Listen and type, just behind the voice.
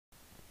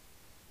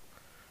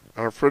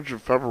On a frigid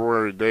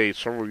February day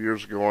several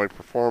years ago, I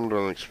performed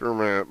an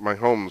experiment at my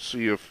home to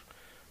see if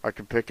I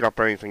could pick up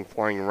anything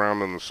flying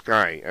around in the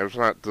sky. I was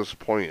not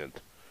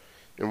disappointed.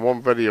 In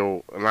one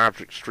video, an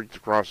object streaked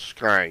across the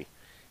sky.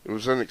 It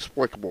was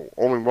inexplicable.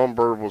 Only one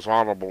bird was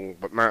audible,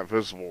 but not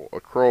visible, a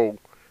crow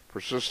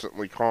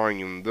persistently cawing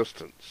in the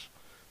distance.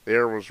 The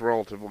air was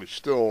relatively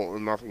still,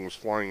 and nothing was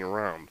flying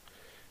around.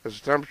 As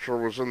the temperature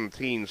was in the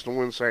teens,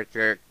 no insect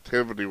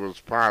activity was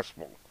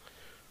possible.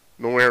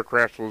 No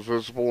aircraft was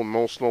visible, and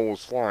no snow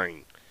was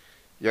flying.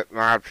 Yet an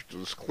object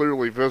is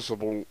clearly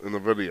visible in the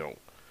video.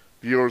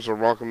 Viewers are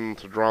welcome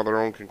to draw their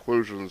own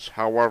conclusions.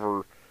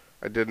 However,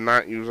 I did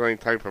not use any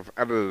type of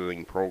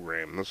editing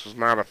program. This is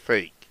not a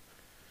fake.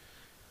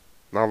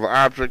 Now the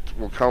object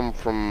will come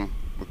from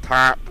the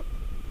top,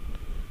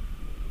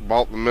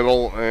 about the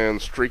middle,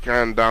 and streak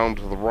on down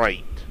to the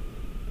right.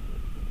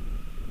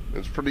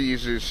 It's pretty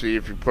easy to see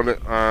if you put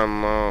it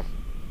on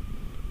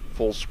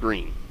full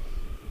screen.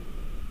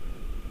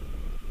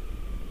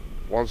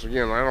 Once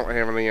again, I don't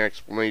have any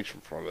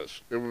explanation for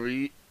this. It would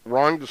be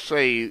wrong to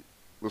say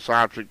this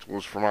object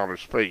was from outer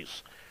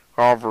space.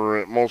 However,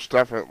 it most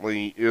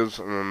definitely is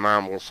an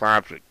anomalous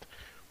object,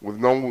 with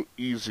no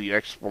easy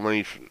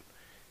explanation.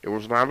 It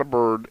was not a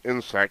bird,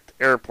 insect,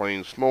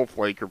 airplane,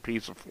 snowflake, or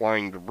piece of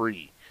flying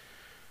debris.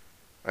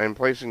 I am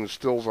placing the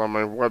stills on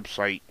my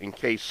website in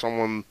case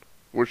someone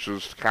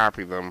wishes to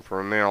copy them for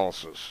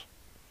analysis.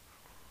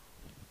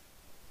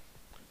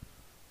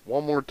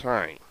 One more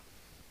time.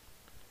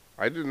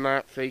 I did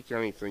not fake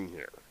anything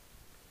here.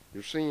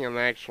 You're seeing an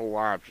actual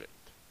object.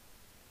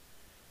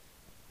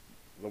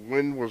 The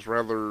wind was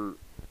rather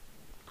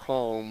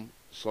calm,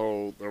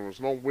 so there was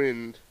no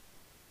wind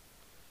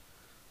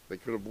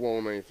that could have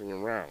blown anything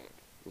around.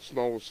 The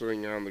snow was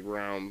sitting on the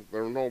ground.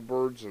 There were no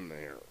birds in the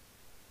air.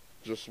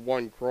 Just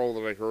one crow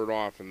that I heard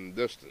off in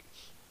the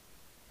distance.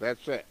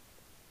 That's it.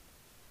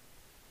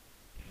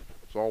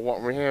 So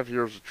what we have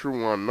here is a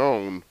true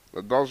unknown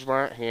that does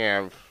not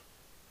have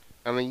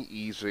any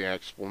easy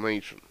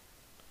explanation.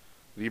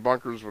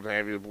 Debunkers would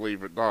have you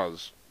believe it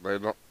does. They're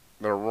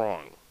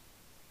wrong.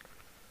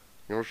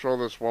 I'm going to show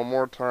this one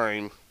more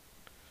time.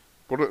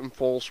 Put it in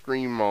full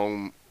screen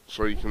mode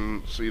so you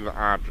can see the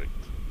object.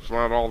 It's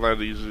not all that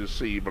easy to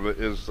see, but it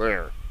is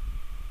there.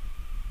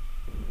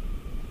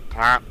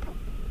 Top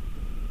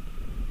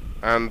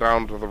and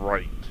down to the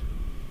right.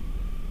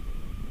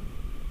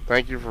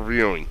 Thank you for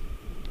viewing.